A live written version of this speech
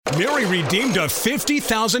Mary redeemed a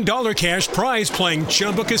 $50,000 cash prize playing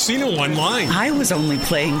Chumba Casino online. I was only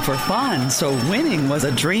playing for fun, so winning was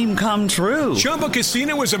a dream come true. Chumba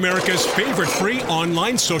Casino is America's favorite free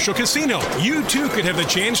online social casino. You too could have the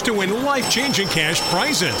chance to win life-changing cash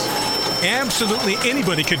prizes. Absolutely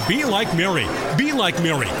anybody could be like Mary. Be like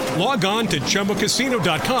Mary. Log on to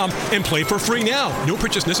ChumbaCasino.com and play for free now. No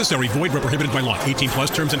purchase necessary. Void where prohibited by law. 18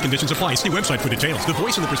 plus terms and conditions apply. See website for details. The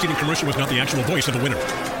voice of the preceding commercial was not the actual voice of the winner.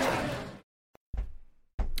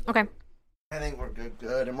 Okay. I think we're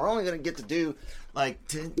good. And we're only going to get to do like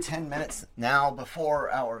 10 minutes now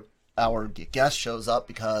before our guest shows up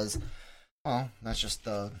because, well, that's just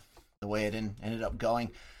the way it ended up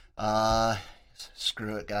going.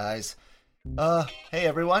 Screw it, guys. Hey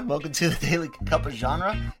everyone, welcome to the Daily Cup of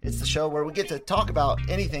Genre. It's the show where we get to talk about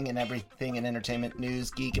anything and everything in entertainment, news,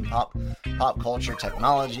 geek, and pop culture,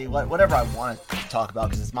 technology, whatever I want to talk about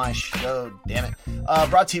because it's my show, damn it.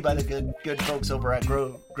 Brought to you by the good folks over at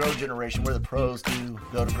Grow Generation, where the pros do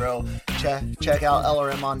go to grow. Check out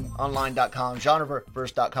LRMonline.com,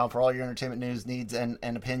 genreverse.com for all your entertainment news, needs, and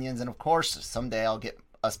opinions. And of course, someday I'll get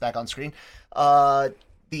us back on screen.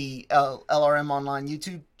 The LRM Online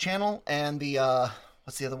YouTube channel and the,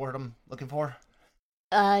 what's the other word I'm looking for?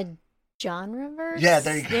 Genreverse? Yeah,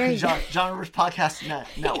 there you go. Genreverse Podcast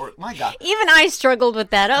Network. My God. Even I struggled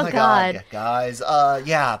with that. Oh, God. Yeah, guys.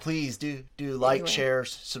 Yeah, please do like, share,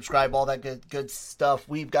 subscribe, all that good stuff.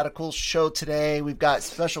 We've got a cool show today. We've got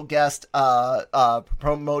special guest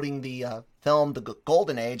promoting the film, The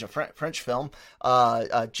Golden Age, a French film,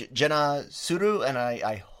 Jenna Suru, and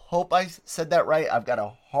I hope I said that right. I've got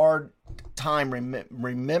a hard time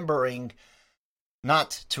remembering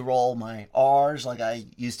not to roll my R's like I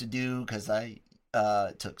used to do because I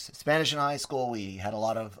took Spanish in high school. We had a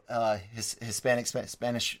lot of Hispanic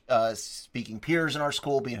Spanish speaking peers in our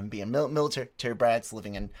school, being military brats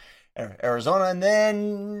living in Arizona, and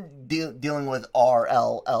then dealing with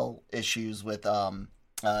RLL issues with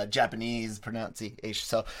Japanese pronunciation.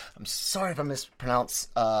 So I'm sorry if I mispronounce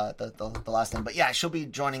the last name, but yeah, she'll be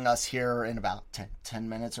joining us here in about 10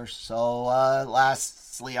 minutes or so.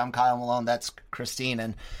 Lastly, I'm Kyle Malone. That's Christine,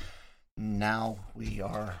 and now we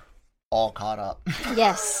are all caught up.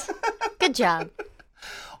 Yes, good job.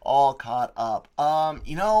 All caught up.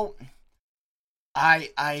 You know,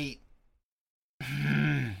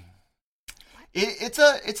 It's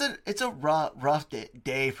a rough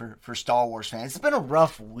day for Star Wars fans. It's been a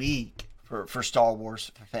rough week for Star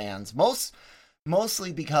Wars fans.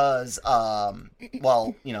 Mostly because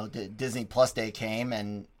well, you know, Disney Plus Day came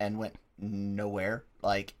and went nowhere.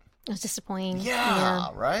 Like, it was disappointing. Yeah.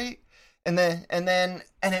 Right. And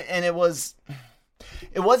it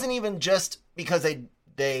wasn't even just because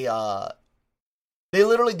they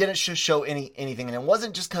literally didn't show anything, and it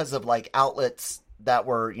wasn't just because of like outlets that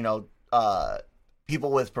were, you know,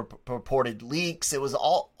 people with purported leaks. It was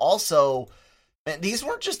also, man, these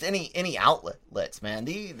weren't just any outlets, man.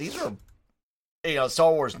 These were, you know,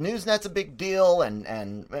 Star Wars Newsnet's a big deal,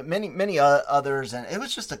 and many others, and it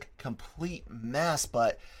was just a complete mess.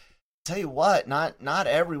 But tell you what, not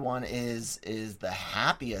everyone is the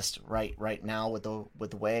happiest right now with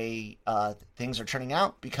the way things are turning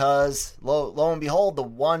out, because lo and behold, the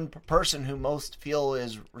one person who most feel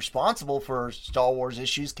is responsible for Star Wars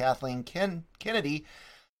issues, Kathleen Kennedy,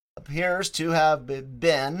 appears to have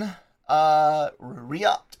been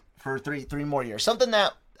re-upped for three more years. Something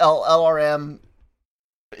that LRM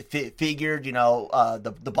figured, you know,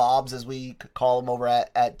 the Bobs, as we call them over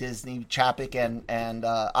at Disney, Chapek and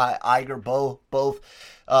Iger both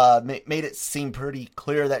made it seem pretty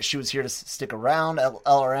clear that she was here to stick around.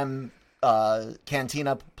 LRM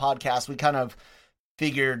Cantina podcast, we kind of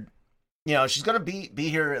figured, you know, she's going to be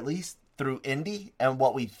here at least through Indy and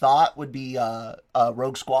what we thought would be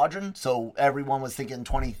Rogue Squadron. So everyone was thinking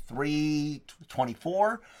 23,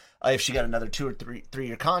 24 if she got another 2 or 3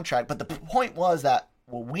 year contract. But the point was that,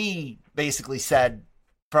 well, we basically said,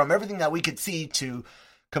 from everything that we could see, to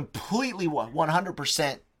completely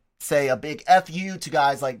 100% say a big FU to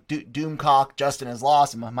guys like Doomcock, Justin Has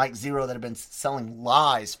Lost, and Mike Zero that have been selling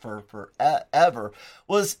lies for forever,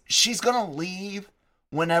 was she's going to leave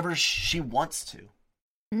whenever she wants to.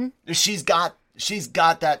 Mm-hmm. She's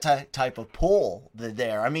got that type of pull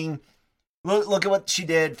there. I mean, look at what she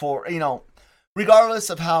did for, you know, regardless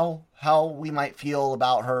of how we might feel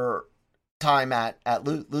about her time at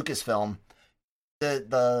Lucasfilm,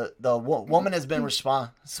 the woman has been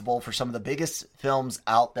responsible for some of the biggest films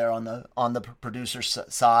out there on the producer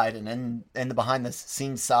side and in the behind the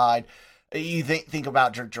scenes side. You think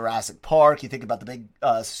about Jurassic Park. You think about the big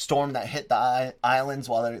storm that hit the islands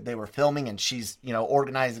while they were filming, and she's, you know,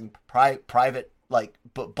 organizing private like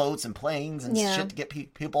boats and planes and shit to get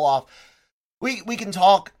people off. We can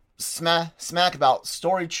talk smack about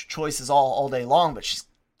story choices all day long, but she's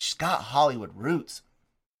got Hollywood roots.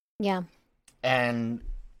 Yeah. And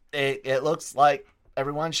it looks like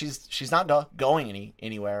everyone she's not going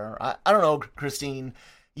anywhere. I don't know, Christine.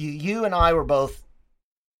 You and I were both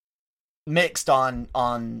mixed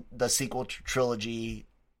on the sequel trilogy.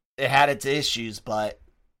 It had its issues, but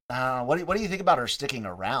what do you think about her sticking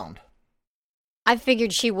around? I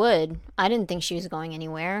figured she would. I didn't think she was going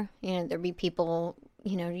anywhere. There'd be people,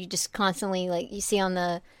 you just constantly, like, you see on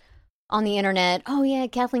the internet, oh yeah,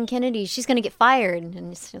 Kathleen Kennedy, she's going to get fired.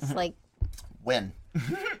 And it's just like... When?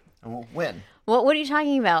 When? What are you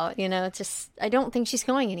talking about? It's just, I don't think she's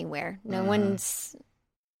going anywhere. No one's...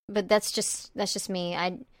 But that's just me.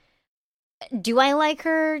 Do I like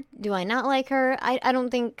her? Do I not like her? I don't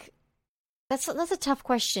think... That's a tough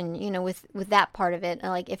question, with that part of it.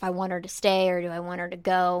 Like, if I want her to stay or do I want her to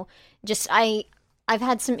go? Just, I've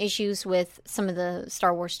had some issues with some of the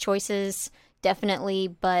Star Wars choices, definitely,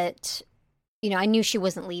 but, I knew she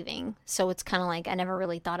wasn't leaving. So it's kind of like, I never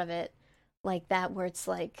really thought of it like that, where it's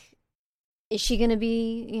like, is she going to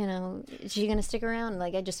be, is she going to stick around?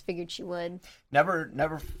 Like, I just figured she would.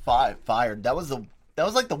 Never fired. That was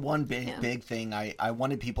like the one big thing I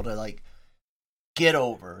wanted people to, like, get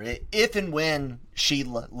over it. If and when she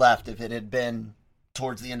left, if it had been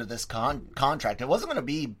towards the end of this contract, it wasn't going to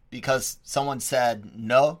be because someone said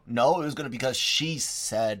no. It was going to be because she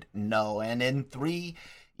said no. And in 3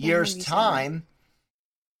 years' time,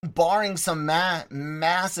 barring some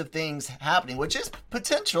massive things happening, which is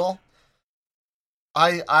potential,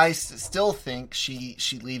 I still think she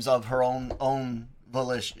leaves of her own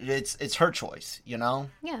volition. It's her choice,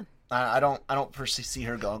 Yeah. I don't foresee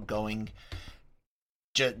her going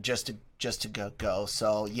just to go.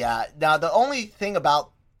 So yeah. Now the only thing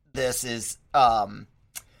about this is a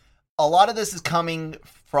lot of this is coming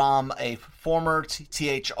from a former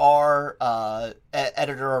THR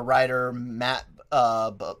editor or writer, Matt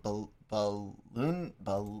Balloon.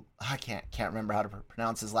 I can't remember how to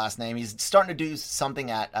pronounce his last name. He's starting to do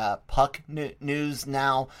something at Puck News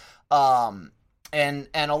now. And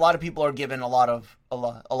a lot of people are giving a lot of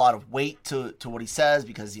weight to what he says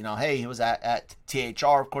because, hey, he was at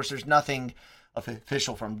THR. Of course, there's nothing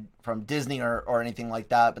official from Disney or anything like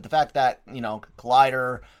that. But the fact that,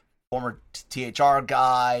 Collider, former THR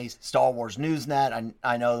guy, Star Wars Newsnet,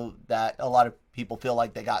 I know that a lot of people feel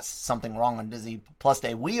like they got something wrong on Disney Plus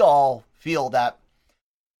Day. We all feel that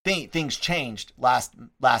things changed last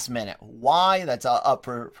minute. Why? That's up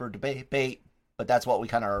for debate, but that's what we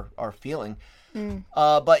kind of are feeling.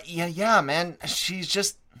 But yeah, man, she's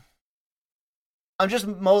just... I'm just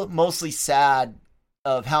mostly sad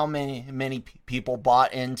of how many people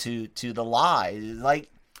bought into the lie. Like,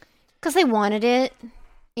 because they wanted it,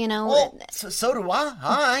 Well, so do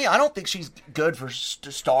I. I don't think she's good for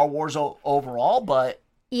Star Wars overall, but...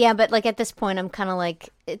 Yeah, but, like, at this point, I'm kind of like...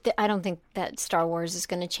 I don't think that Star Wars is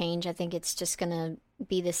going to change. I think it's just going to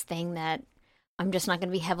be this thing that I'm just not going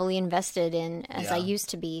to be heavily invested in as I used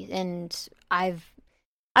to be. And I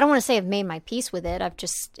don't want to say I've made my peace with it.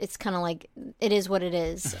 It's kind of like, it is what it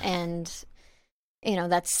is. And,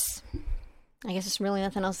 that's, I guess there's really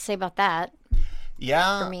nothing else to say about that.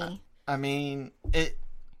 Yeah. For me. I mean,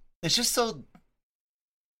 it's just so,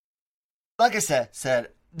 like I said,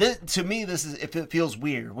 to me, it feels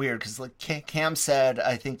weird, because like Cam said,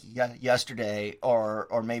 I think yesterday,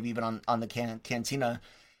 or maybe even on the Cantina,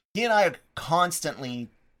 he and I are constantly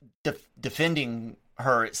defending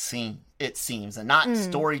her, it seems, and not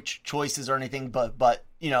story choices or anything, but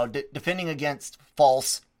defending against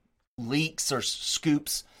false leaks or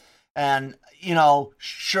scoops. And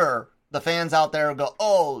sure, the fans out there go,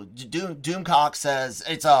 oh, Doomcock says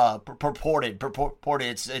it's a purported,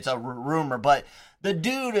 it's a rumor, but the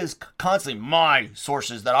dude is constantly my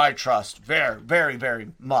sources that I trust very, very,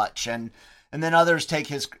 very much, and then others take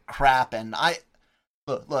his crap. And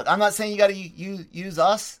look, I'm not saying you got to use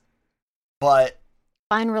us, but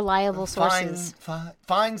find reliable sources.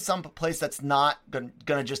 Find some place that's not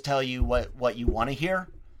gonna just tell you what you want to hear.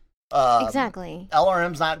 Exactly.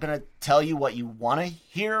 LRM's not gonna tell you what you want to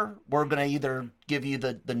hear. We're gonna either give you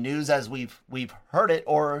the news as we've heard it,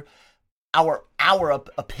 or our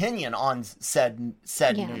opinion on said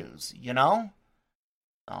news.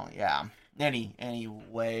 Oh yeah.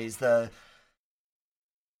 Anyways,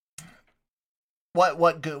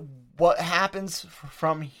 what happens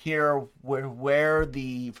from here, where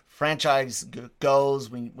the franchise goes?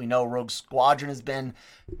 We know Rogue Squadron has been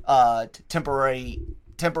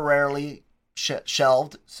temporarily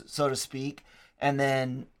shelved, so to speak, and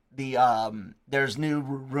then there's new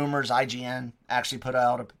rumors. IGN actually put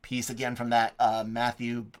out a piece again from that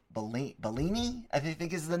Matthew Bellini, I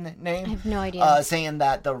think is the name. I have no idea. Saying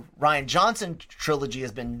that the Rian Johnson trilogy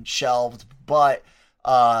has been shelved, but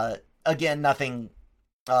again, nothing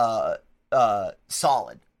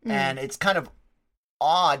solid. And it's kind of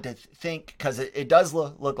odd to think, because it does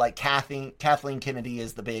look like Kathleen Kennedy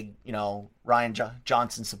is the big, Rian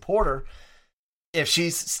Johnson supporter. If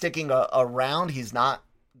she's sticking around, he's not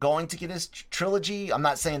going to get his trilogy. I'm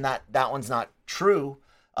not saying that one's not true.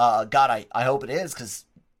 God, I hope it is, because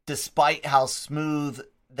despite how smooth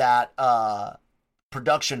that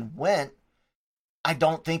production went, I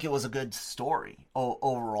don't think it was a good story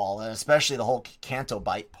overall, and especially the whole Canto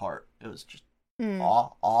Bite part. It was just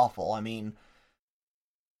awful. I mean,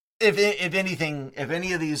 if anything, if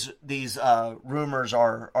any of these rumors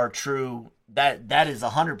are true, that is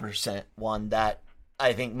 100% one that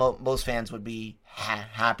I think most fans would be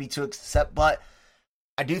happy to accept. But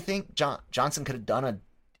I do think Johnson could have done a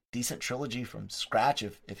decent trilogy from scratch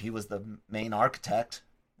if he was the main architect,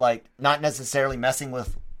 like not necessarily messing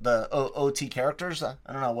with the OT characters. I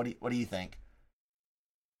don't know. What do you think?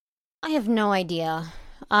 I have no idea.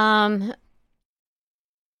 I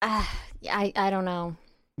don't know.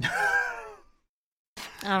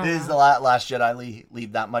 Is the Last Jedi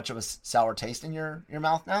leave that much of a sour taste in your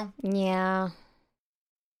mouth now? Yeah.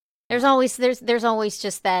 There's always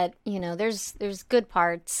just that, there's good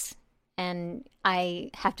parts, and I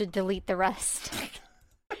have to delete the rest.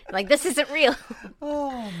 Like, this isn't real.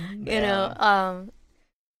 Oh, man.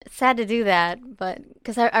 It's sad to do that, but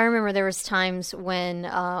because I remember there was times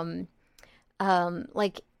when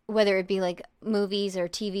like, whether it be like movies or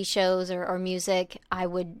TV shows or music, I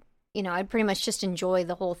would, I'd pretty much just enjoy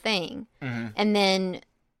the whole thing. Mm-hmm. And then,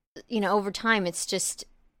 over time,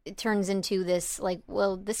 it turns into this like,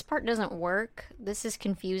 well, this part doesn't work. This is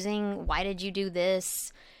confusing. Why did you do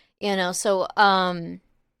this? So, I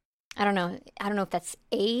don't know. I don't know if that's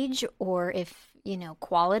age or if,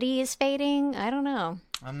 quality is fading. I don't know.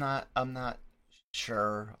 I'm not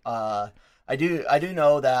sure. I do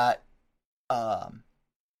know that, I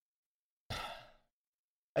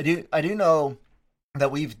do know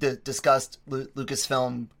that we've discussed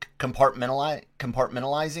Lucasfilm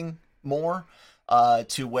compartmentalizing more,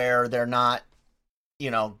 to where they're not,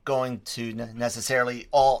 going to necessarily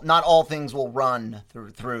not all things will run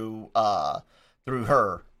through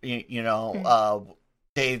her.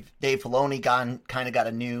 Dave Filoni kind of got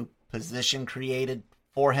a new position created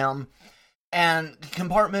for him, and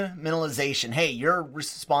compartmentalization. Hey, you're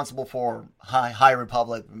responsible for High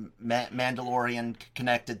Republic, Mandalorian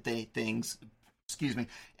connected things. Excuse me,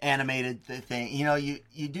 animated thing.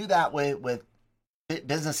 You do that with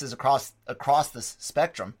businesses across the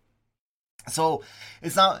spectrum. So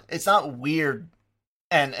it's not weird.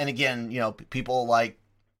 And again, people like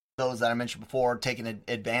those that I mentioned before taking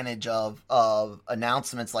advantage of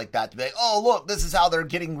announcements like that to be like, oh, look, this is how they're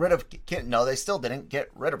getting rid of Kit. No, they still didn't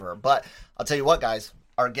get rid of her. But I'll tell you what, guys,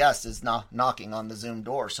 our guest is knocking on the Zoom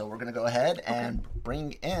door. So we're going to go ahead and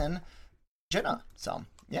bring in Jenna. So,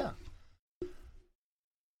 yeah.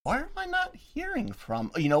 Why am I not hearing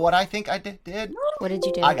from? You know what I think I did? What did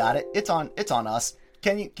you do? I got it. It's on us.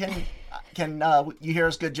 Can you hear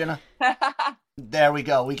us good, Jenna? There we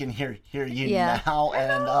go. We can hear you now.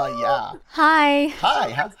 And yeah. Hi. Hi.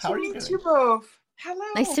 How are you doing? Nice to meet you both. Hello.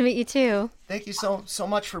 Nice to meet you too. Thank you so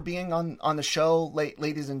much for being on the show,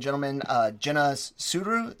 ladies and gentlemen. Jenna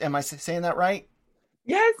Suru. Am I saying that right?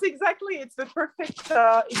 Yes, exactly. It's the perfect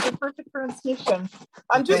pronunciation.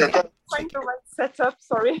 I'm just trying the right setup.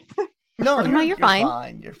 Sorry. No, you're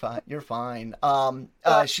fine. You're fine.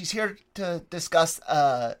 She's here to discuss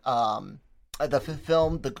the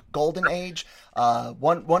film The Golden Age,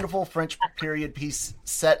 wonderful French period piece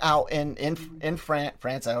set out in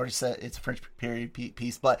France. I already said it's a French period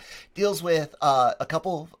piece, but deals with a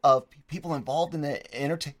couple of people involved in the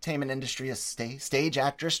entertainment industry, a stage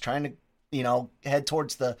actress trying to head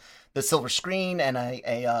towards the silver screen, and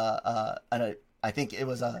I think it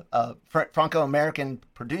was a Franco-American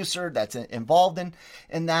producer that's involved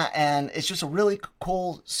in that, and it's just a really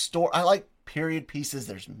cool story. I like period pieces.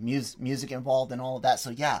 There's music involved and all of that. So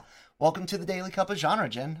yeah, welcome to the Daily Cup of Genre,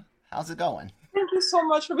 Jen. How's it going? Thank you so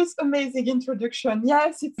much for this amazing introduction.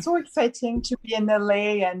 Yes, it's so exciting to be in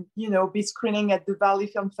LA and be screening at the Valley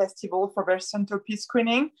Film Festival for their centerpiece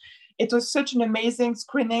screening. It was such an amazing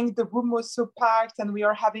screening. The room was so packed, and we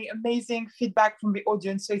are having amazing feedback from the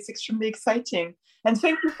audience. So it's extremely exciting. And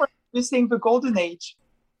thank you for introducing The Golden Age.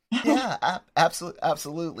 Yeah,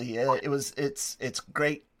 absolutely. It's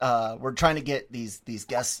great. We're trying to get these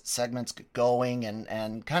guest segments going,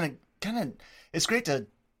 and kind of it's great to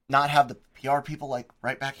not have the PR people like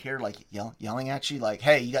right back here like yelling at you like,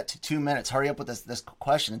 hey, you got 2 minutes, hurry up with this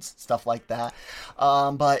question and stuff like that.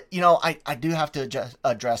 But you know, I do have to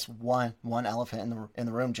address one elephant in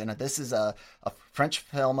the room, Jenna. This is a French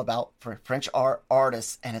film about French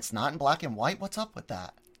artists, and it's not in black and white. What's up with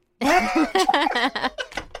that?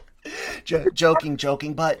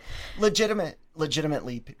 Joking, but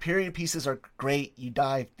legitimately, period pieces are great. You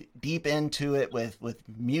dive deep into it with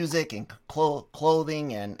music and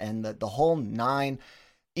clothing and the whole nine.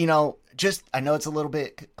 You know, just, I know it's a little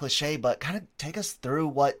bit cliche, but kind of take us through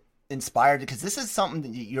what inspired it, because this is something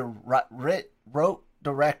that you wrote,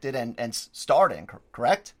 directed, and starred in,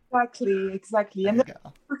 correct? Exactly. And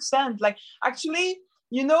 100%, like, actually,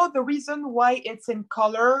 you know, the reason why it's in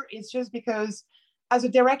color is just because as a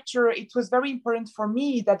director, it was very important for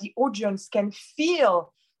me that the audience can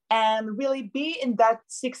feel and really be in that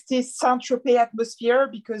 60s Saint-Tropez atmosphere,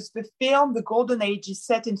 because the film, The Golden Age, is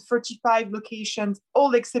set in 35 locations,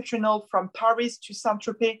 all exceptional, from Paris to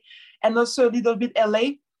Saint-Tropez, and also a little bit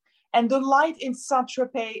LA. And the light in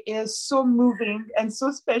Saint-Tropez is so moving and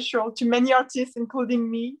so special to many artists, including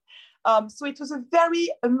me. So it was a very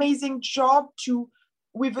amazing job to,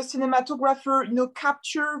 with a cinematographer, you know,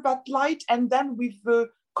 capture that light, and then with the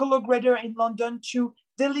color grader in London to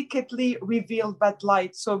delicately reveal that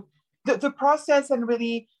light. So the process, and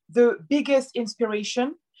really the biggest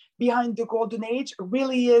inspiration behind The Golden Age,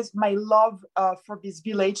 really is my love for this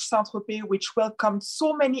village, Saint-Tropez, which welcomed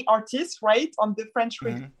so many artists, right, on the French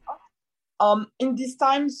Riviera. In these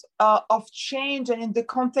times of change, and in the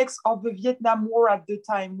context of the Vietnam War at the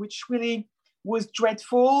time, which really was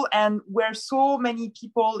dreadful, and where so many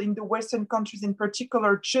people in the Western countries in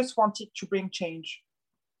particular just wanted to bring change.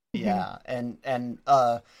 Yeah, and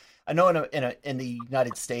I know in the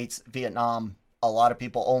United States, Vietnam, a lot of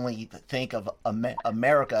people only think of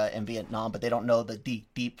America and Vietnam, but they don't know the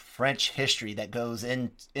deep French history that goes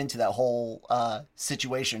into that whole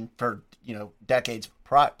situation for, you know, decades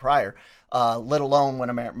prior, let alone when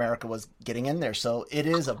America was getting in there. So it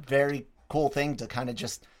is a very cool thing to kind of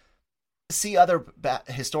just see other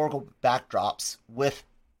historical backdrops with,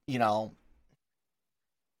 you know,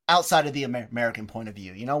 outside of the American point of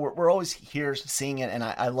view. You know, we're always here seeing it, and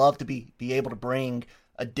I love to be able to bring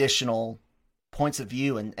additional points of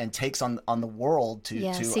view and takes on the world to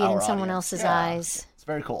see our it in someone audience. else's eyes. It's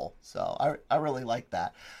very cool. So I really like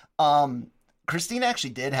that. Christine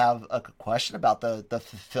actually did have a question about the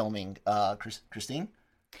filming. Christine?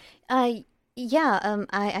 I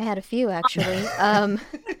had a few, actually.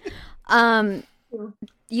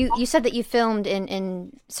 You said that you filmed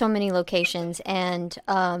in so many locations, and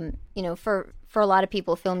you know, for a lot of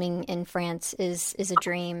people, filming in France is a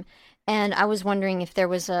dream. And I was wondering if there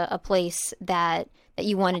was a place that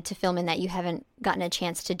you wanted to film in that you haven't gotten a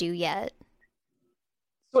chance to do yet.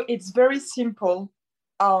 So it's very simple.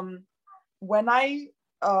 When I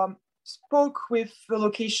spoke with the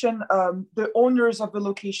location, the owners of the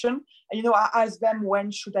location, and, you know, I asked them,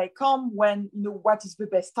 when should I come? When, you know, what is the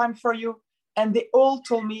best time for you? And they all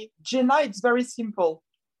told me, Jenna, it's very simple.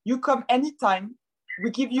 You come anytime. We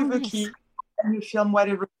give you the key, and you film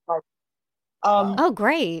whatever you like. Oh,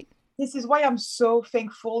 great. This is why I'm so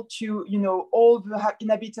thankful to, you know, all the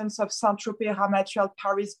inhabitants of Saint-Tropez, Ramatuelle,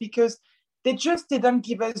 Paris, because they just didn't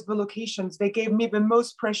give us the locations. They gave me the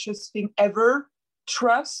most precious thing ever,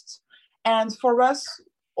 trust. And for us,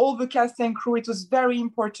 all the cast and crew, it was very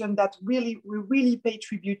important that we really pay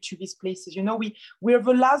tribute to these places. You know, we're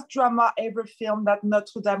the last drama ever filmed at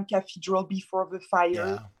Notre Dame Cathedral before the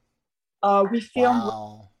fire. Yeah. We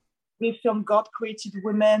filmed God Created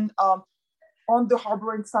Women on the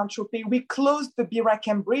harbor in Saint-Tropez. We closed the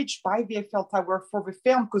Birakem Bridge by the Eiffel Tower for the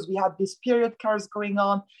film because we had these period cars going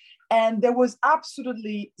on. And there was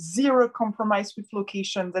absolutely zero compromise with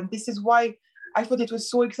locations. And this is why I thought it was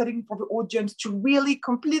so exciting for the audience to really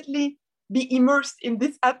completely be immersed in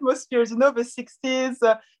these atmospheres, you know, the 60s,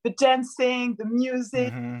 the dancing, the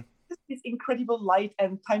music. This incredible light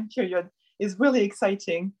and time period is really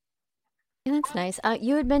exciting. Yeah, that's nice.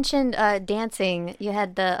 You had mentioned dancing. You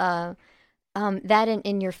had the that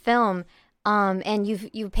in your film, and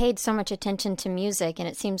you paid so much attention to music, and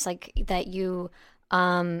it seems like that you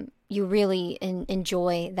really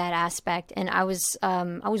enjoy that aspect. And I was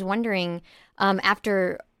wondering,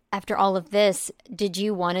 after all of this, did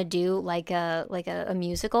you want to do like a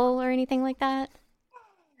musical or anything like that?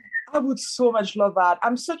 I would so much love that.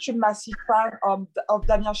 I'm such a massive fan of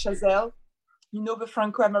Damien Chazelle, you know, the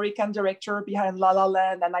Franco-American director behind La La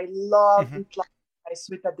Land, and I loved it like I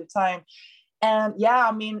saw it at the time. And yeah,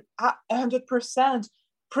 I mean, 100%.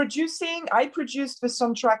 I produced the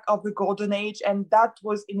soundtrack of the Golden Age, and that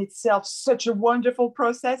was in itself such a wonderful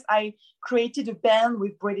process. I created a band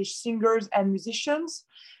with British singers and musicians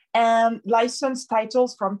and licensed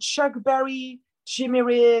titles from Chuck Berry, Jimmy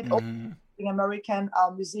Reed, American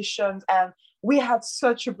musicians, and we had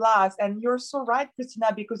such a blast. And you're so right,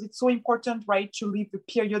 Christina, because it's so important, right, to live the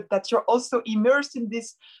period that you're also immersed in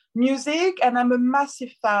this music. And I'm a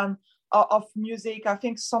massive fan of music. I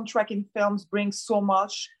think soundtrack in films brings so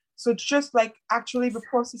much. So just like actually the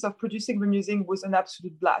process of producing the music was an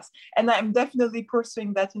absolute blast. And I'm definitely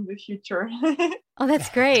pursuing that in the future. Oh, that's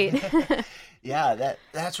great. Yeah,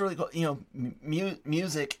 that's really cool.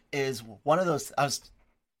 Music is one of those,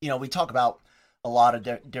 we talk about a lot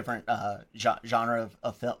of different genre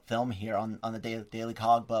of film here on the Daily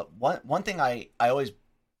Cog, but one thing I always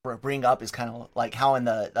bring up is kind of like how in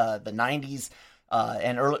the 90s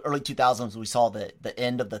and early 2000s we saw the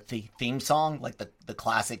end of the theme song, like the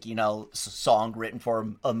classic song written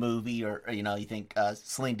for a movie, or you think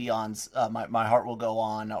Celine Dion's My Heart Will Go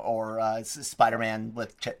On, or Spider-Man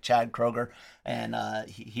with Chad Kroeger and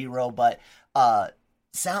Hero. But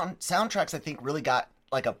soundtracks I think really got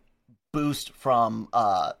like a boost from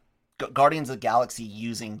Guardians of the Galaxy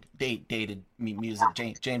using dated music.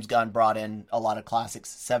 James Gunn brought in a lot of classics,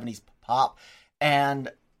 70s pop,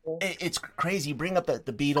 and it's crazy. You bring up the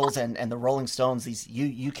Beatles and the Rolling Stones, these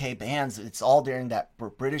UK bands. It's all during that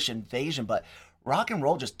British invasion, but rock and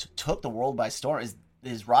roll just took the world by storm.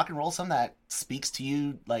 Is rock and roll something that speaks to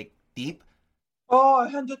you like deep? Oh,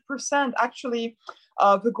 100%. Actually,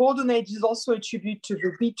 the Golden Age is also a tribute to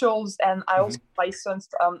the Beatles, and I also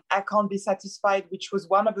licensed I Can't Be Satisfied, which was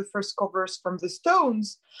one of the first covers from the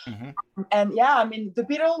Stones. And yeah, I mean, the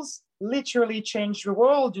Beatles literally changed the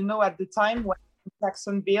world, at the time when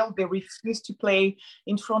Jacksonville, they refused to play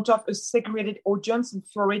in front of a segregated audience in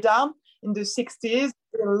Florida in the 60s.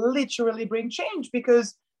 They literally bring change,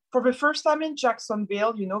 because for the first time in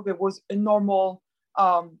Jacksonville, there was a normal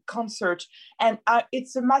concert. And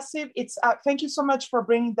it's a massive, thank you so much for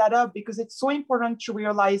bringing that up, because it's so important to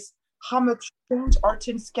realize how much change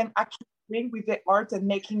artists can actually bring with their art and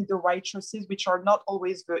making the right choices, which are not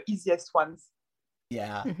always the easiest ones.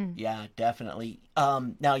 Yeah, yeah, definitely.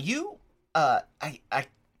 Now you,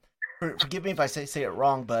 forgive me if I say it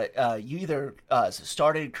wrong, but you either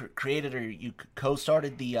started, created, or you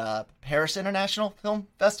co-started the Paris International Film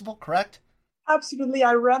Festival, correct? Absolutely,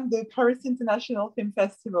 I run the Paris International Film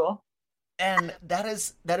Festival. And that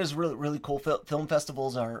is really, really cool. Film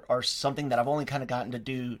festivals are something that I've only kind of gotten to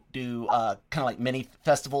do kind of like mini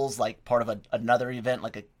festivals, like part of another event,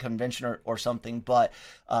 like a convention or something. But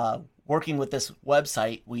working with this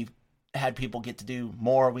website, we've had people get to do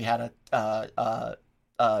more. We had a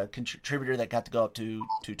contributor that got to go up to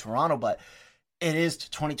Toronto, but it is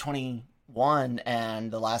 2021, and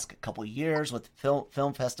the last couple of years with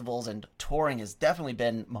film festivals and touring has definitely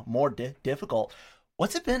been more difficult.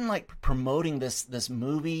 What's it been like promoting this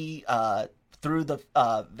movie through the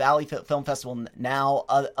Valley Film Festival now?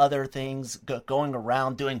 Other things going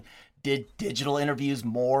around doing digital interviews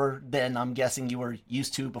more than I'm guessing you were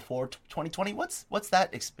used to before 2020. What's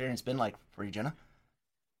that experience been like for you, Jenna?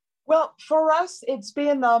 Well, for us, it's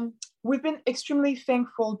been we've been extremely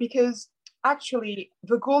thankful, because actually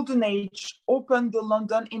the Golden Age opened the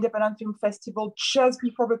London Independent Film Festival just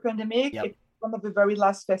before the pandemic. Yep. It's one of the very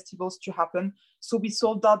last festivals to happen. So we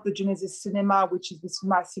sold out the Genesis Cinema, which is this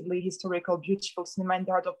massively historical, beautiful cinema in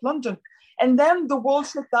the heart of London. And then the world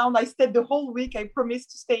shut down. I stayed the whole week. I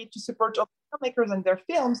promised to stay to support other filmmakers and their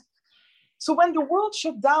films. So when the world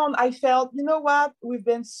shut down, I felt, you know what? We've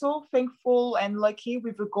been so thankful and lucky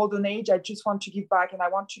with the Golden Age. I just want to give back, and I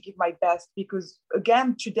want to give my best, because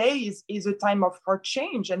again, today is a time of hard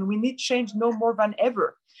change, and we need change no more than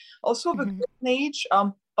ever. Also, the Golden Age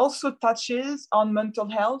also touches on mental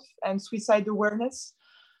health and suicide awareness.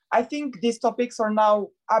 I think these topics are now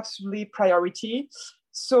absolutely priority.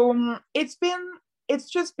 So it's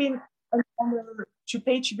just been an honor to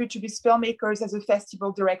pay tribute to these filmmakers as a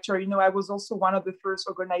festival director. I was also one of the first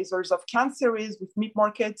organizers of Cannes series with meat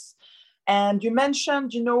markets. And you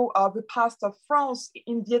mentioned, the past of France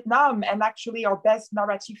in Vietnam, and actually our best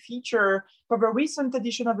narrative feature for the recent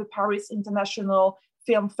edition of the Paris International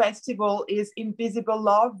Film Festival is Invisible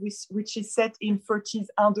Love, which is set in 30s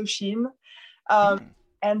Indochine.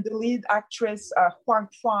 And the lead actress, Huang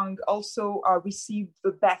Fang, also received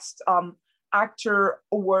the Best Actor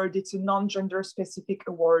Award. It's a non-gender specific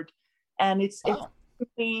award. And it's a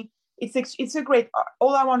great,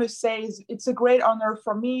 all I want to say is it's a great honor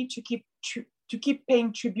for me to keep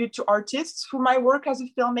paying tribute to artists through my work as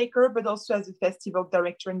a filmmaker, but also as a festival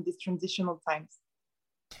director in these transitional times.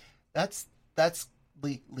 That's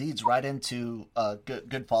leads right into a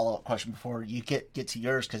good follow-up question before you get to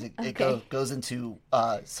yours, because it goes into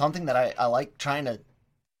something that I like trying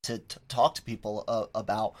to talk to people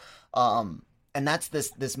about, and that's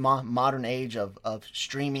this modern age of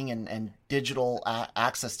streaming and digital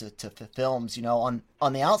access to films. You know,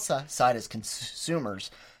 on the outside as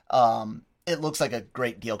consumers, it looks like a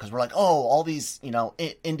great deal because we're like, oh, all these, you know,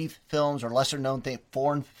 indie films or lesser known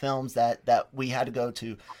foreign films that we had to go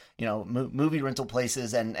to, you know, movie rental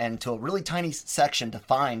places and to a really tiny section to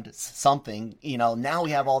find something. You know, now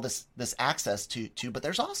we have all this access to, but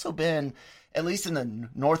there's also been, at least in the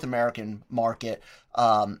North American market,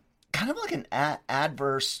 kind of like an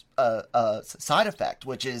adverse side effect,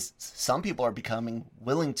 which is some people are becoming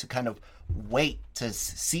willing to kind of wait to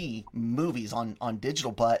see movies on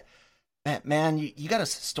digital. But man, you got a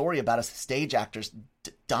story about a stage actors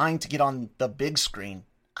dying to get on the big screen.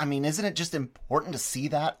 I mean, isn't it just important to see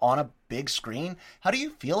that on a big screen? How do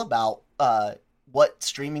you feel about what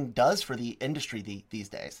streaming does for the industry these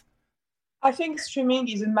days? I think streaming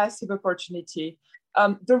is a massive opportunity.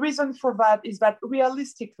 The reason for that is that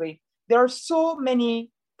realistically, there are so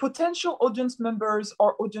many potential audience members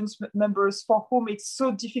or audience members for whom it's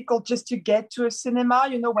so difficult just to get to a cinema.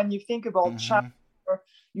 You know, when you think about China,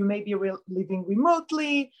 you may be living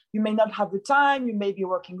remotely, you may not have the time, you may be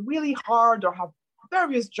working really hard or have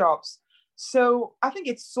various jobs. So I think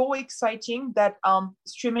it's so exciting that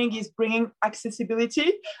streaming is bringing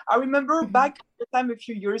accessibility. I remember back the time a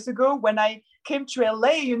few years ago when I came to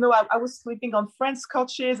LA, you know, I was sleeping on friends'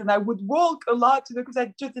 couches and I would walk a lot, you know, because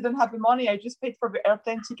I just didn't have the money. I just paid for the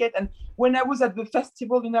airplane ticket. And when I was at the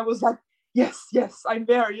festival, you know, I was like, yes, I'm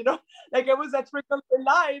there, you know, like I was at Record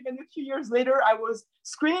Live, and a few years later I was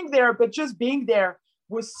screening there, but just being there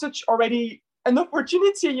was such already an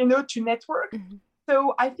opportunity, you know, to network.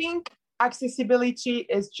 So I think accessibility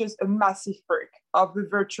is just a massive perk of the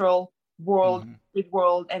virtual world,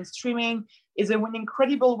 and streaming is an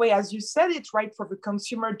incredible way, as you said it, right, for the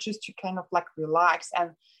consumer just to kind of like relax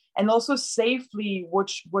and also safely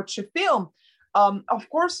watch a film. Of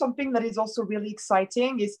course, something that is also really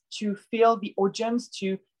exciting is to feel the audience,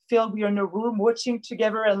 to feel we're in a room watching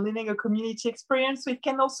together and living a community experience. So it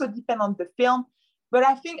can also depend on the film. But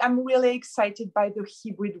I think I'm really excited by the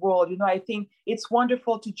hybrid world. You know, I think it's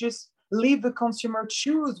wonderful to just leave the consumer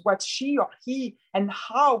choose what she or he and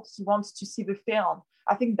how he wants to see the film.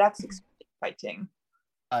 I think that's exciting.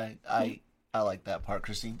 I like that part.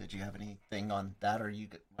 Christine, did you have anything on that, or you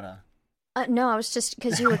want to? No, I was just,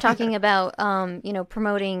 because you were talking about you know,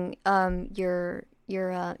 promoting your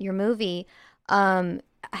movie.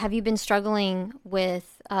 Have you been struggling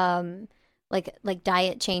with like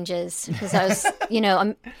diet changes? Because I was, you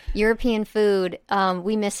know, European food,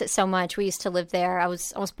 we miss it so much. We used to live there. I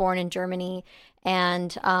was born in Germany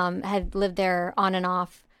and had lived there on and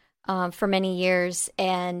off for many years,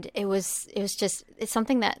 and it's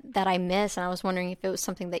something that I miss, and I was wondering if it was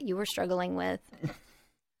something that you were struggling with.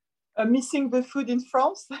 Missing the food in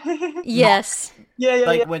France. Yes.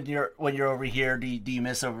 Yeah. When you're over here, do you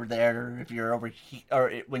miss over there? Or if you're over here,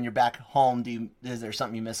 or when you're back home, is there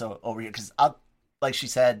something you miss over here? Because like she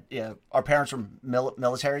said, yeah, our parents were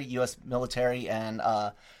military, U.S. military, and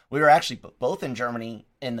we were actually both in Germany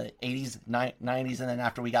in the 80s, 90s, and then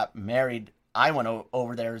after we got married, I went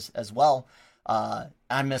over there as well.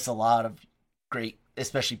 I miss a lot of great,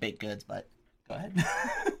 especially baked goods. But go ahead.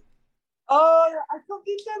 Oh, I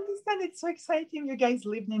completely understand. It's so exciting. You guys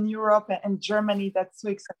lived in Europe and Germany. That's so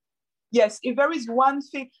exciting. Yes, if there is one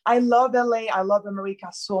thing, I love LA. I love America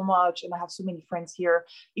so much, and I have so many friends here.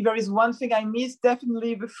 If there is one thing I miss,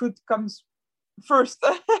 definitely the food comes first.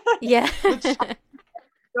 Yeah. Like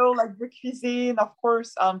the cuisine, of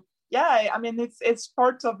course. Yeah, I mean, it's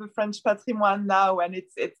part of the French patrimoine now, and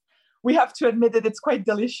it's we have to admit that it's quite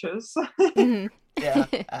delicious. Yeah,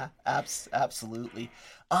 absolutely.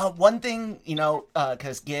 One thing, you know,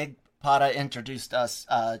 because Gig Pata introduced us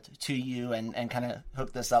to you and kind of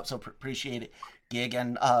hooked this up, so appreciate it, Gig.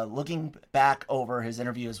 And looking back over his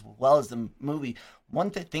interview as well as the movie, one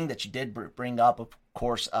thing that you did bring up, of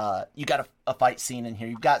course, you got a fight scene in here.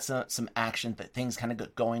 You've got some action, things kind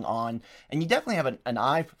of going on, and you definitely have an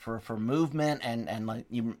eye for movement and like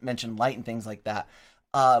you mentioned, light and things like that.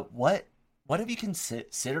 What have you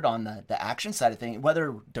considered on the action side of things,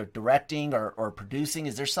 whether directing or producing?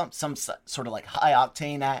 Is there some sort of like high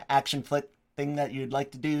octane action flick thing that you'd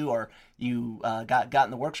like to do, or you got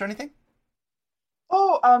in the works or anything?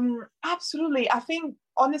 Oh, absolutely. I think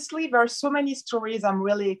honestly, there are so many stories I'm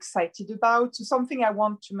really excited about. So something I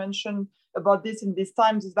want to mention about this in these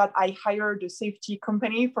times is that I hired a safety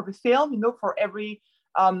company for the film. You know, for every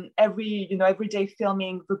everyday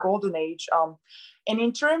filming the golden age. And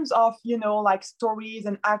in terms of, like stories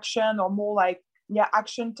and action, or more like,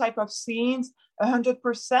 action type of scenes,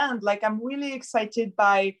 100%. Like, I'm really excited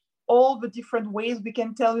by all the different ways we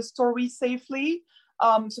can tell a story safely.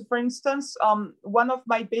 So for instance, one of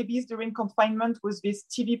my babies during confinement was this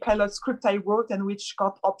TV pilot script I wrote, and which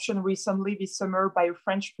got optioned recently this summer by a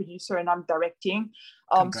French producer, and I'm directing.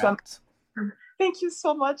 Thank you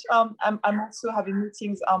so much. I'm also having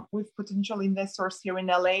meetings with potential investors here in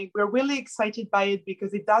LA. We're really excited by it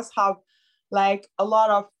because it does have like a lot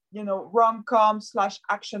of, rom-com /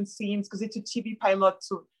 action scenes, because it's a TV pilot,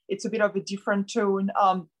 so it's a bit of a different tone.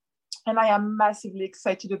 And I am massively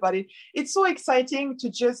excited about it. It's so exciting to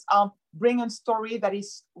just bring a story that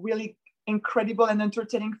is really incredible and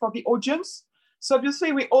entertaining for the audience. So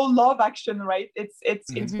obviously we all love action, right? It's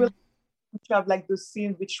really to have like those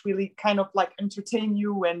scenes which really kind of like entertain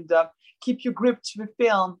you and keep you gripped to the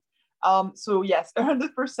film. So yes,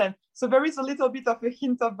 100%. So there is a little bit of a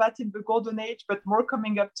hint of that in the golden age, but more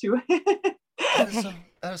coming up too.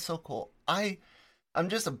 That is so cool. I'm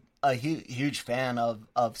just a huge fan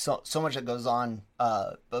of so much that goes on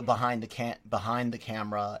behind the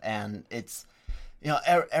camera, and it's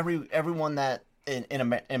everyone that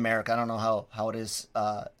in America, I don't know how it is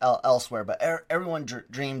elsewhere, but everyone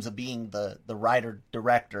dreams of being the writer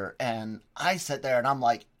director, and I sit there and I'm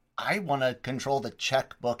like, I want to control the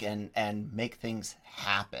checkbook and make things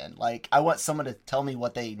happen. Like, I want someone to tell me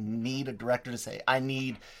what they need a director to say. I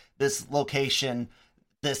need this location,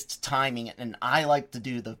 this timing, and I like to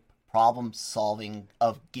do the problem solving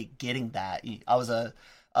of getting that. I was a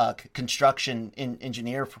construction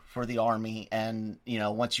engineer for the Army, and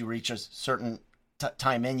once you reach a certain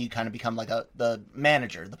time in, you kind of become like the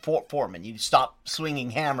manager, the foreman. You stop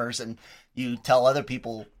swinging hammers and you tell other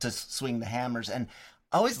people to swing the hammers. And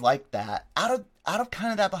I always liked that. Out of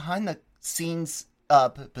kind of that behind the scenes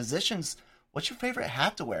positions, what's your favorite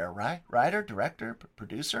hat to wear? Right? Writer, director,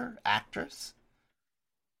 producer, actress?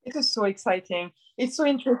 It is so exciting. It's so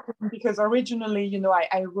interesting because originally,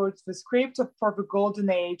 I wrote the script for the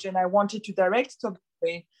golden age and I wanted to direct it,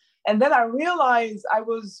 obviously. And then I realized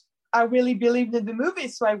I really believed in the movie,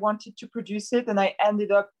 so I wanted to produce it, and I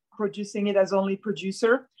ended up producing it as only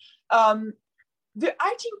producer. The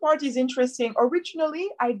acting part is interesting. Originally,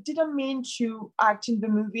 I didn't mean to act in the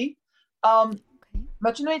movie.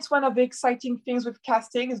 But it's one of the exciting things with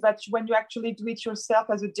casting is that when you actually do it yourself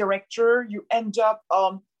as a director, you end up,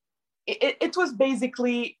 it was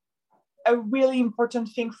basically a really important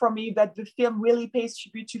thing for me that the film really pays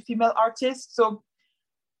tribute to female artists. So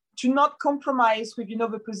to not compromise with,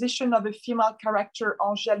 the position of a female character,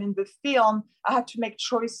 Angèle, in the film, I had to make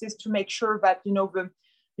choices to make sure that,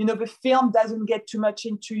 the film doesn't get too much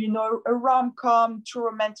into, a rom-com, too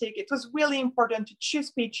romantic. It was really important to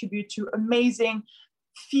just pay tribute to amazing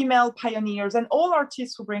female pioneers and all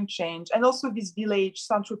artists who bring change. And also this village,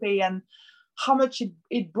 Saint-Tropez, and how much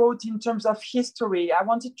it brought in terms of history. I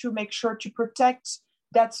wanted to make sure to protect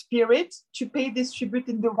that spirit, to pay this tribute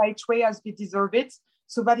in the right way as we deserve it,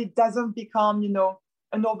 so that it doesn't become,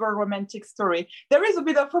 an over romantic story. There is a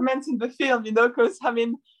bit of romance in the film, because how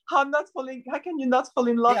can you not fall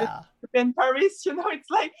in love in Paris? It's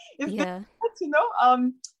like,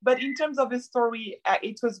 but in terms of the story,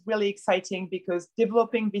 it was really exciting because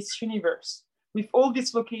developing this universe with all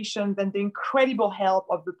these locations and the incredible help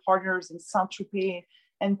of the partners in Saint-Tropez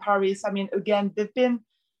and Paris. Again,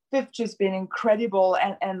 they've just been incredible,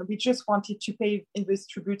 and we just wanted to pay this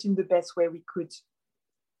tribute in the best way we could.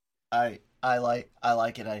 I like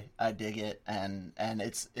it. I dig it, and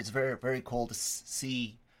it's very, very cool to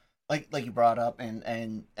see, like you brought up,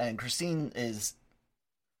 and Christine is.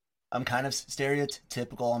 I'm kind of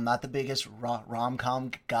stereotypical. I'm not the biggest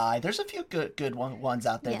rom-com guy. There's a few good ones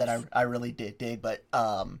out there that I really dig, but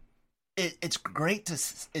it's great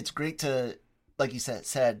to like you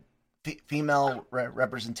said female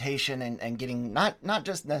representation and getting not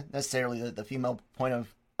just necessarily the female point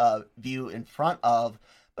of view in front of,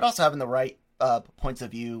 but also having the right points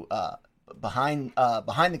of view behind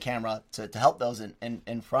the camera to help those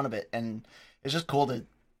in front of it. And it's just cool to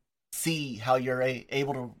see how you're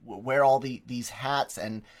able to wear all these hats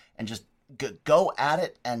and just go at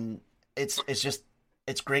it. And it's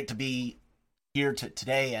great to be here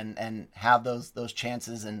today and have those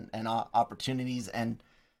chances and opportunities. And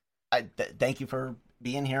I thank you for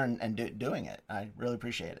being here and doing it. I really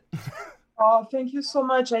appreciate it. Oh, thank you so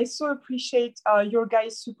much. I so appreciate your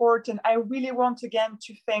guys' support. And I really want again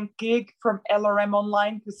to thank Gig from LRM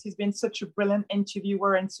Online, because he's been such a brilliant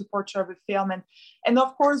interviewer and supporter of the film. And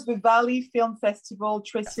of course, the Valley Film Festival,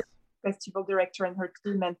 Tracy festival director and her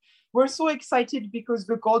team. And we're so excited because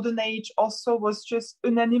the Golden Age also was just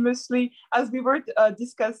unanimously, as we were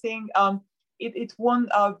discussing, it won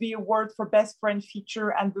the award for Best Foreign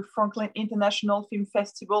Feature and the Franklin International Film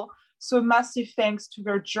Festival. So massive thanks to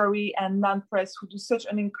their jury and Nan Press, who do such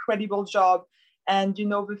an incredible job. And, you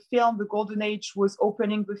know, the film, The Golden Age, was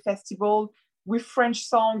opening the festival with French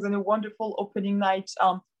songs and a wonderful opening night.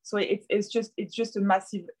 So it's just a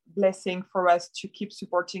massive blessing for us to keep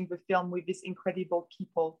supporting the film with these incredible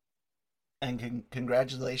people. And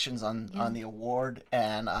congratulations on the award.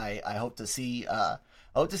 And I hope to see it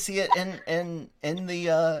in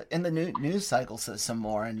the news cycle some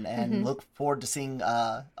more, and look forward to seeing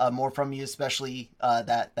more from you, especially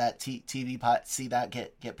that TV see that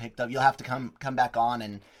get picked up. You'll have to come back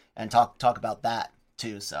on and talk about that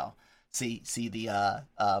too. So see the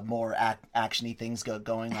more actiony things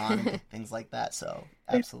going on, and things like that. So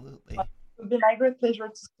absolutely. It's been a great pleasure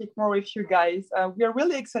to speak more with you guys. We are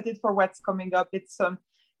really excited for what's coming up. It's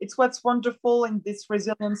what's wonderful in these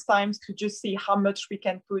resilience times to just see how much we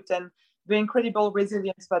can put, and the incredible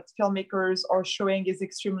resilience that filmmakers are showing is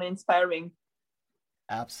extremely inspiring.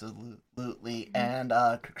 Absolutely. And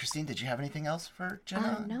Christine, did you have anything else for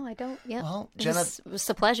Jenna? No, I don't. Yeah. Well, Jenna, it was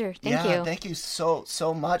a pleasure. Thank you. Thank you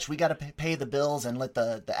so much. We got to pay the bills and let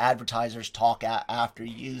the advertisers talk after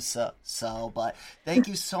you. So, but thank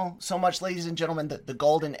you so much, ladies and gentlemen. The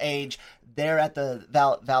Golden Age, they're at the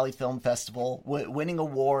Valley Film Festival, winning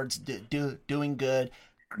awards, doing good.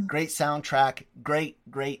 Great soundtrack, great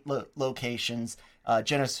locations.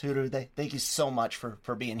 Jenna, Suru, thank you so much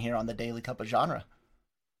for being here on the Daily Cup of Genre.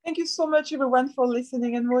 Thank you so much, everyone, for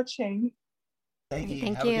listening and watching. Thank you.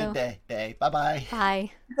 Thank Have you. a good day. Bye-bye. Bye.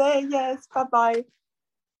 Yes, bye-bye.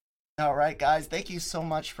 All right, guys. Thank you so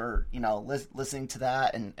much for, listening to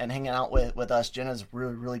that and hanging out with us. Jenna's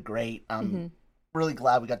really great. I'm really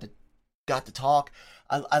glad we got to talk.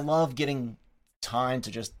 I love getting time to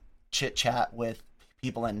just chit-chat with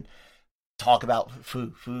people and talk about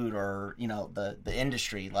food or the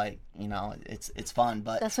industry. Like, it's fun,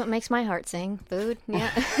 but that's what makes my heart sing. Food. Yeah.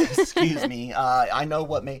 Excuse me. I know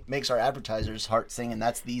what makes our advertisers' heart sing, and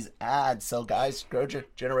that's these ads. So guys, Grow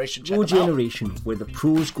Generation, check Grow them out. Generation, where the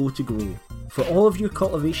pros go to grow. For all of your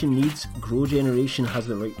cultivation needs, Grow Generation has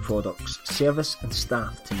the right products, service and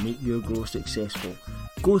staff to make your grow successful.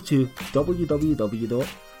 Go to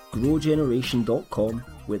www.growgeneration.com,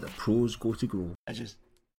 where the pros go to grow. I just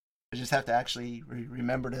have to actually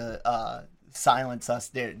remember to silence us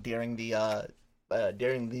during the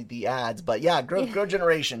ads. But yeah,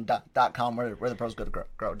 growgeneration.com, where the pros go to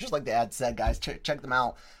grow. Just like the ad said, guys, check them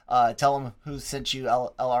out. Tell them who sent you,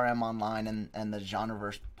 LRM Online and the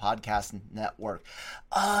Genreverse Podcast Network.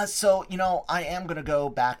 So, I am going to go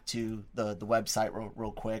back to the website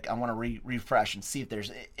real quick. I want to refresh and see if there's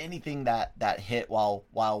anything that hit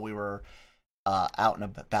while we were out and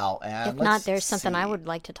about. And if not, there's something I would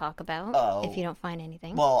like to talk about if you don't find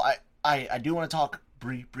anything. Well, I do want to talk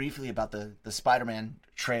briefly about the Spider-Man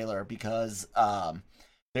trailer, because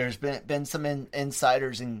there's been some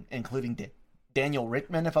insiders, including Daniel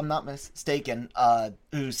Rickman, if I'm not mistaken,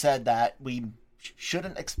 who said that we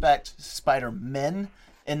shouldn't expect Spider-Men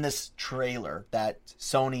in this trailer, that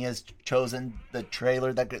Sony has chosen the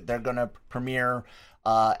trailer that they're going to premiere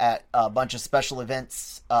at a bunch of special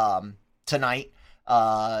events tonight.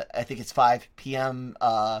 I think it's 5 p.m.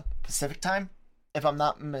 Pacific time, if I'm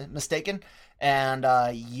not mistaken. And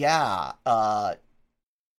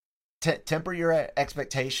temper your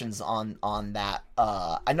expectations on that.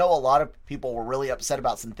 I know a lot of people were really upset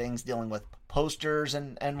about some things dealing with posters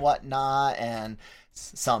and whatnot, and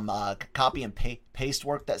some copy and paste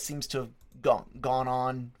work that seems to have gone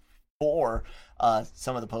on for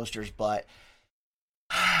some of the posters, but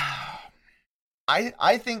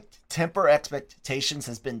I think temper expectations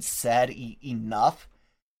has been said enough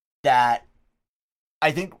that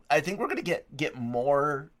I think we're gonna get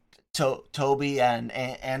more Toby and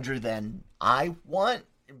Andrew than I want,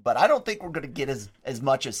 but I don't think we're gonna get as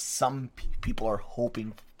much as some people are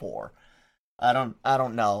hoping for. I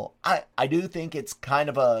don't know. I do think it's kind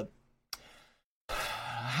of a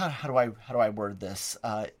how do I word this?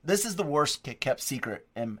 This is the worst kept secret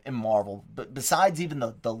in Marvel, but besides even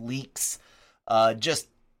the leaks. Just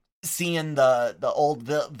seeing the old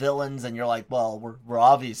villains, and you're like, well, we're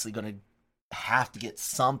obviously going to have to get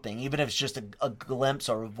something, even if it's just a glimpse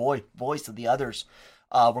or a voice of the others.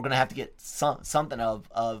 We're going to have to get something of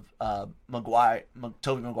Tobey Maguire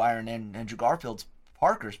and Andrew Garfield's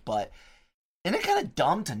Parkers. But isn't it kind of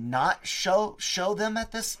dumb to not show them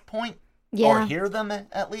at this point? Yeah. Or hear them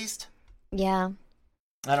at least? Yeah.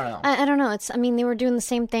 I don't know. I don't know. They were doing the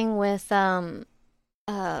same thing with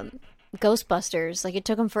Ghostbusters. Like, it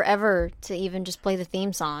took them forever to even just play the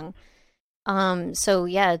theme song. So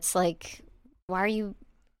yeah, it's like, why are you?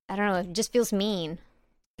 I don't know. It just feels mean.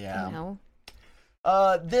 Yeah. You know?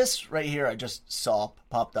 This right here I just saw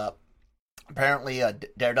popped up. Apparently a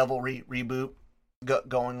Daredevil reboot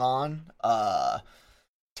going on.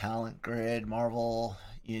 Talent Grid, Marvel,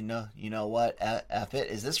 you know what? F it.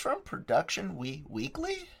 Is this from Production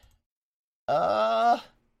Weekly? I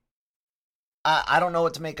don't know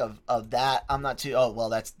what to make of that. I'm not too. Oh well,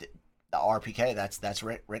 that's the RPK. That's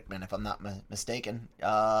Rickman, if I'm not mistaken.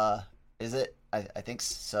 Is it? I think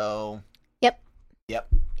so. Yep.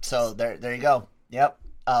 So there you go. Yep.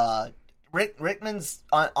 Rickman's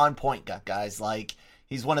on point, guys. Like,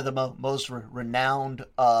 he's one of the most renowned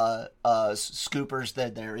scoopers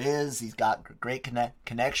that there is. He's got great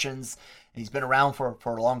connections. And he's been around for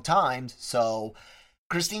a long time. So,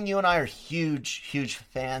 Christine, you and I are huge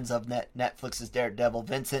fans of Netflix's Daredevil.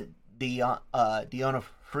 Vincent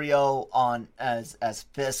D'Onofrio on as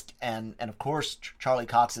Fisk, and of course Charlie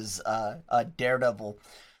Cox's Daredevil.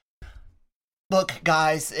 Look,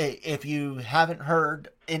 guys, if you haven't heard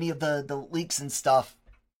any of the leaks and stuff,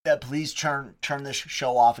 please turn this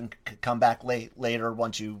show off and come back later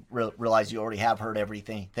once you realize you already have heard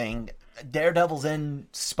everything. Daredevil's in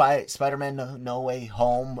Spider-Man No Way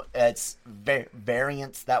Home. It's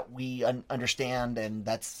variants that we understand, and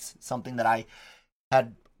that's something that I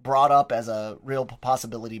had brought up as a real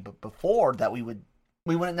possibility before, that we wouldn't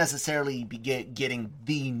necessarily be getting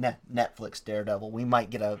the Netflix Daredevil. We might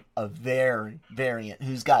get a variant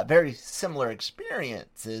who's got very similar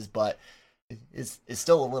experiences, but is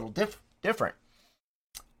still a little different.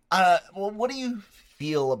 Well, what do you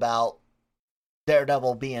feel about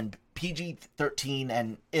Daredevil being PG-13,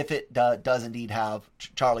 and if it does indeed have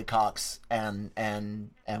Charlie Cox and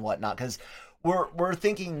whatnot? Because we're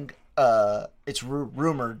thinking it's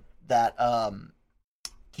rumored that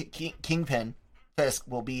Kingpin Fisk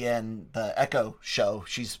will be in the Echo show.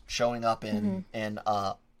 She's showing up in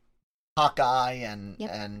Hawkeye,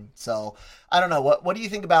 and so I don't know. What do you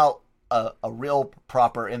think about a real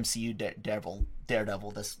proper MCU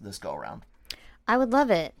Daredevil this go around? I would love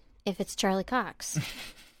it if it's Charlie Cox.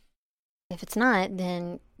 If it's not,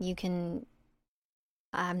 then you can.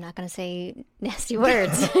 I'm not going to say nasty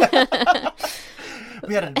words.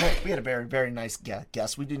 We had a very, very nice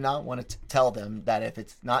guest. We do not want to tell them that if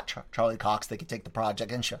it's not Charlie Cox, they could take the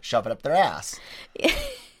project and shove it up their ass.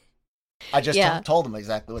 I just told them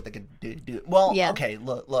exactly what they could do. Well, okay,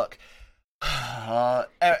 look.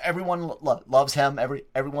 Everyone loves him.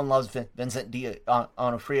 Everyone loves Vincent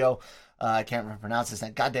D'Onofrio. I can't pronounce his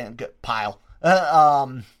name. Goddamn good pile.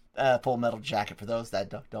 Full Metal Jacket for those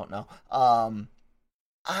that don't know. I'm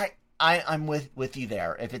with you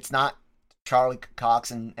there. If it's not Charlie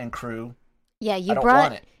Cox and crew, you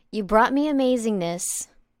brought me amazingness,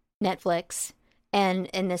 Netflix, and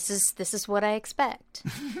this is what I expect.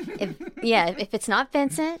 If it's not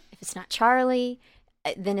Vincent, if it's not Charlie,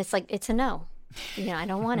 then it's like, it's a no. I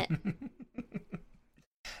don't want it.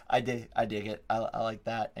 I dig it. I like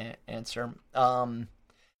that answer. I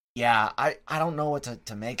don't know what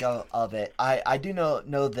to make of it. I do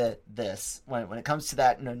know that this, when it comes to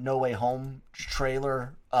that No Way Home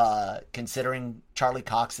trailer, considering Charlie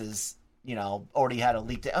Cox's, already had a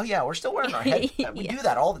leaked. Oh yeah, we're still wearing our head. We do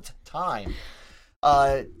that all the time.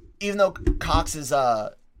 Even though Cox is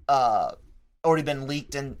already been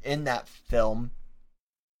leaked in that film,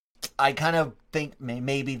 I kind of think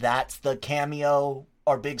maybe that's the cameo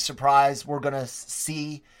or big surprise we're gonna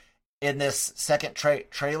see in this second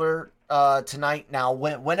trailer tonight. Now,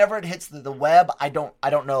 whenever it hits the web, I don't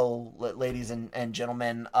know, ladies and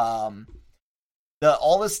gentlemen. All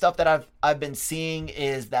this stuff that I've been seeing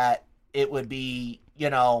is that it would be,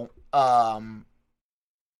 that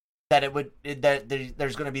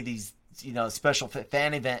there's going to be these, special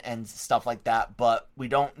fan event and stuff like that, but we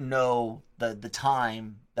don't know the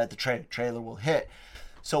time that the trailer will hit.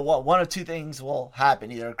 So one of two things will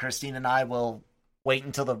happen: either Christine and I will wait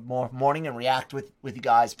until the morning and react with you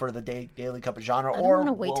guys for the Daily Cup of Genre, I don't want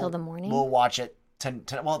to wait till the morning. We'll watch it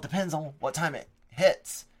well, it depends on what time it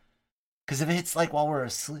hits. Because if it hits like while we're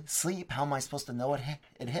asleep, how am I supposed to know it hit?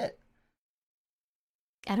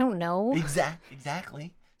 I don't know.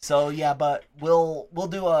 Exactly. So yeah, but we'll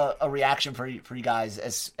do a reaction for you guys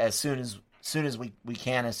as soon as we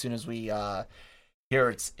can, as soon as we hear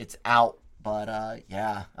it's out. But I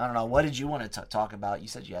don't know. What did you want to talk about? You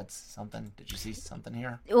said you had something. Did you see something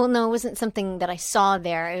here? Well, no, it wasn't something that I saw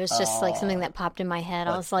there. It was just like something that popped in my head.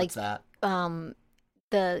 I was like, what's that?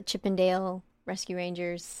 The Chippendale Rescue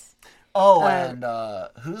Rangers. Oh, and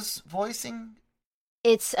who's voicing?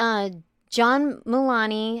 It's John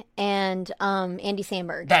Mulaney and Andy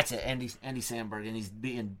Samberg. That's it, Andy Samberg, and he's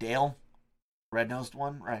being Dale, red-nosed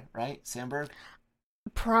one, right? Samberg?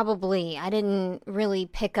 Probably. I didn't really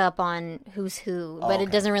pick up on who's who, but okay.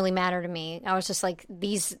 It doesn't really matter to me. I was just like,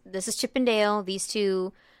 this is Chip and Dale, these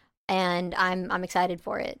two, and I'm excited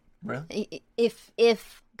for it. Really? If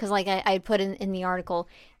because like I put in the article,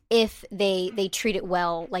 if they treat it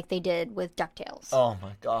well like they did with DuckTales. Oh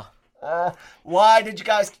my god. Why did you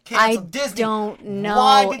guys cancel Disney? I don't know.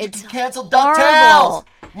 Why did you cancel horrible. DuckTales?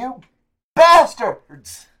 You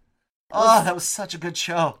bastards! Oh, that was such a good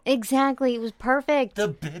show. Exactly, it was perfect. The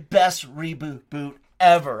best reboot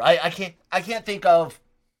ever. I can't think of.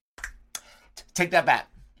 Take that back.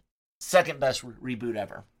 Second best reboot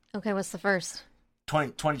ever. Okay, what's the first?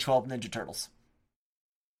 2012 Ninja Turtles.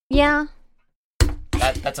 Yeah.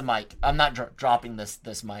 That's a mic. I'm not dropping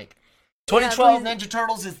this mic. 2012 Ninja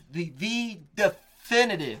Turtles is the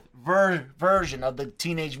definitive version of the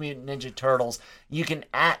Teenage Mutant Ninja Turtles. You can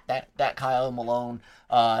at that Kyle Malone,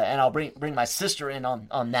 and I'll bring my sister in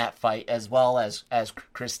on that fight as well as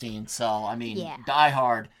Christine. So I mean, Die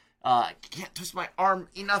Hard. I can't twist my arm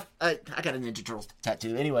enough. I got a Ninja Turtles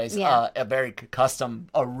tattoo. Anyways, a very custom,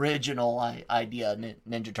 original idea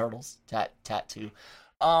Ninja Turtles tattoo.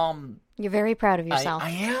 You're very proud of yourself.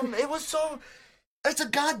 I am. It was so. It's a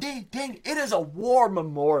goddamn dang. It is a war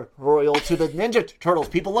memorial to the Ninja Turtles.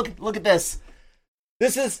 People, look at this.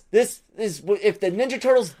 This is if the Ninja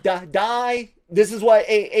Turtles die. This is why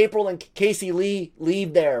April and Casey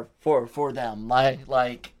leave there for them.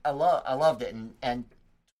 Like I loved it, and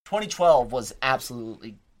 2012 was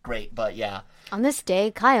absolutely great. But yeah, on this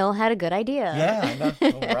day, Kyle had a good idea. Yeah,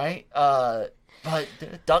 I know, right? But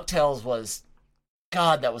DuckTales was.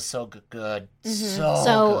 God, that was so good. Mm-hmm.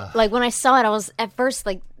 So good. Like, when I saw it, I was, at first,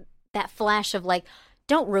 like, that flash of, like,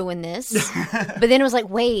 don't ruin this. But then it was like,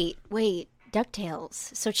 wait,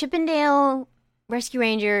 DuckTales. So Chip and Dale, Rescue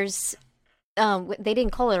Rangers, they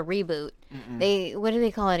didn't call it a reboot. What did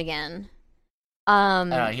they call it again? He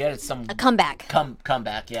had a comeback.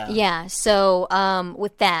 Comeback, yeah. Yeah, so,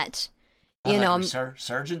 with that, you know.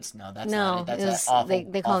 Resurgence? No, that's not it. That's awful.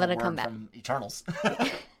 They call it a comeback. From Eternals.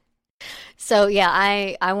 So yeah,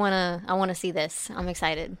 I wanna see this. I'm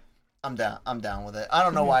excited. I'm down with it. I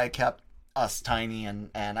don't know why I kept us tiny, and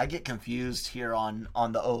I get confused here on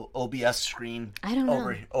the OBS screen. I don't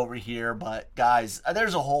know over here, but guys,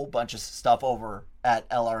 there's a whole bunch of stuff over at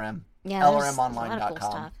LRM. Yeah, LRMonline.com.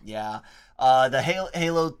 Cool. Yeah, the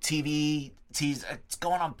Halo TV tease. It's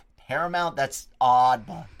going on Paramount. That's odd,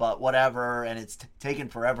 but whatever. And it's taken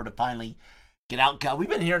forever to finally get out. God, we've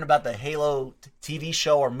been hearing about the Halo TV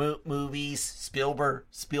show or movies.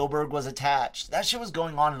 Spielberg was attached. That shit was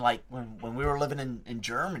going on in like when we were living in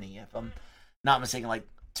Germany, if I'm not mistaken, like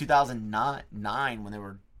 2009 when they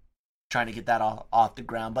were trying to get that off the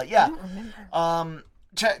ground. But yeah, I don't remember.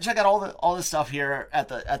 Check out all the stuff here at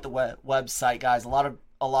the website, guys. A lot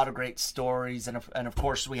of great stories, and of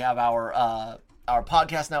course we have our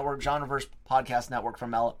podcast network, Genreverse Podcast Network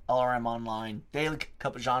from LRM Online, Daily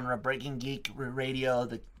Cup of Genre, Breaking Geek Radio,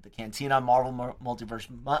 the Cantina, Marvel Multiverse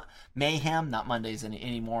Mayhem, not Mondays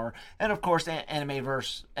anymore, and of course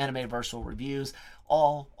Animeversal Reviews.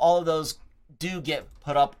 All of those do get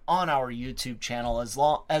put up on our YouTube channel as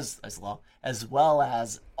well as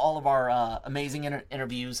all of our amazing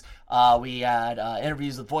interviews. We had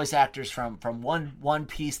interviews with voice actors from One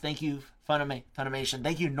Piece. Thank you, Funimation.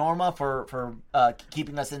 Thank you, Norma, for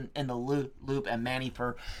keeping us in the loop, and Manny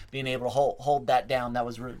for being able to hold that down. That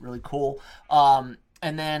was really cool. And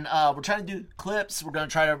then we're trying to do clips. We're going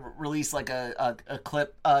to try to release like a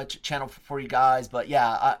clip channel for you guys. But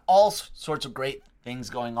yeah, all sorts of great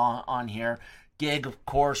things going on here. Gig, of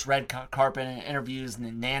course, red carpet interviews, and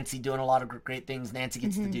then Nancy doing a lot of great things. Nancy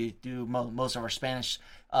gets to do most of our Spanish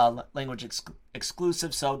language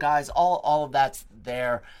exclusive. So guys, all of that's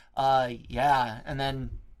there. Yeah, and then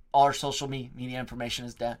all our social media information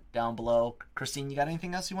is down below. Christine, you got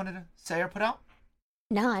anything else you wanted to say or put out?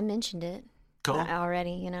 No, I mentioned it. Cool.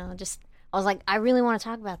 Already, I was like, I really want to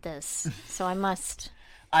talk about this, so I must.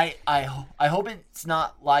 I hope it's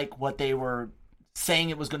not like what they were saying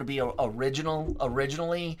it was going to be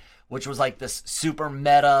originally, which was like this super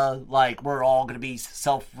meta, like we're all going to be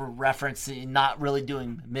self-referencing, not really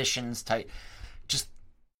doing missions type. Just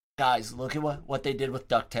guys, look at what they did with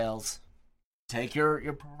DuckTales. Take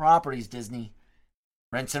your properties, Disney,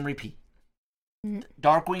 rinse and repeat.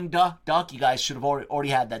 Darkwing Duck, you guys should have already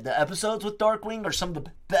had that. The episodes with Darkwing are some of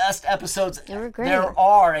the best episodes there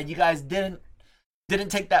are, and you guys didn't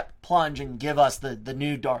take that plunge and give us the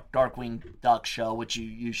new Darkwing Duck show, which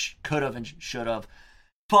you could have and should have.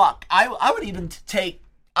 Fuck, I would even take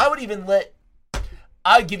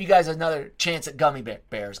I'd give you guys another chance at Gummy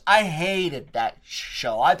Bears. I hated that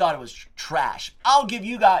show. I thought it was trash. I'll give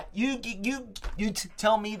you guys. You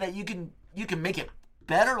tell me that you can make it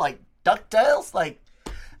better, like DuckTales. Like,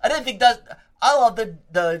 I didn't think that. I love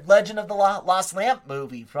the Legend of the Lost Lamp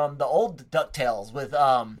movie from the old DuckTales with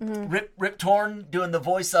Rip Torn doing the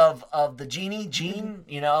voice of the genie, Gene.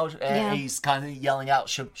 You know, and he's kind of yelling out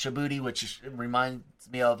Shabuti, which reminds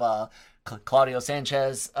me of Claudio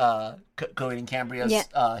Sanchez, Coheed and Cambria's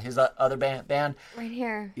his other band. Right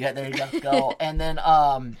here. Yeah, there you go. and then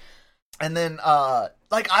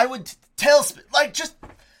like I would just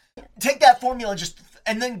take that formula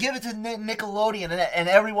and then give it to Nickelodeon and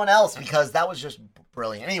everyone else, because that was just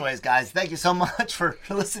brilliant. Anyways, guys, thank you so much for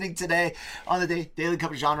listening today on the Daily Cup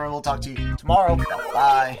of Genre, and we'll talk to you tomorrow.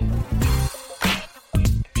 Bye.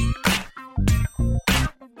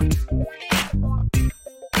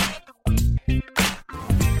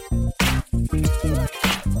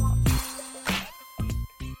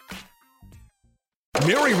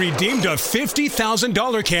 Mary redeemed a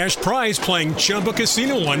 $50,000 cash prize playing Chumba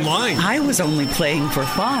Casino online. I was only playing for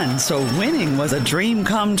fun, so winning was a dream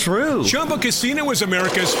come true. Chumba Casino is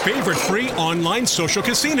America's favorite free online social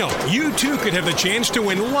casino. You too could have the chance to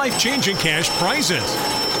win life-changing cash prizes.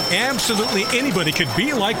 Absolutely anybody could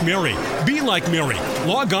be like Mary. Be like Mary.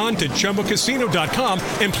 Log on to ChumbaCasino.com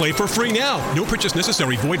and play for free now. No purchase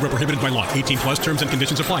necessary. Void where prohibited by law. 18 plus terms and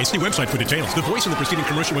conditions apply. See website for details. The voice in the preceding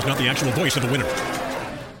commercial was not the actual voice of the winner.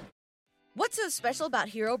 What's so special about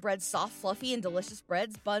Hero Bread's soft, fluffy, and delicious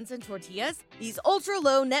breads, buns, and tortillas? These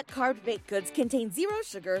ultra-low net-carb baked goods contain zero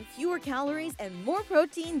sugar, fewer calories, and more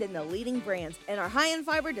protein than the leading brands, and are high in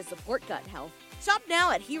fiber to support gut health. Shop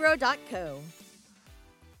now at Hero.co.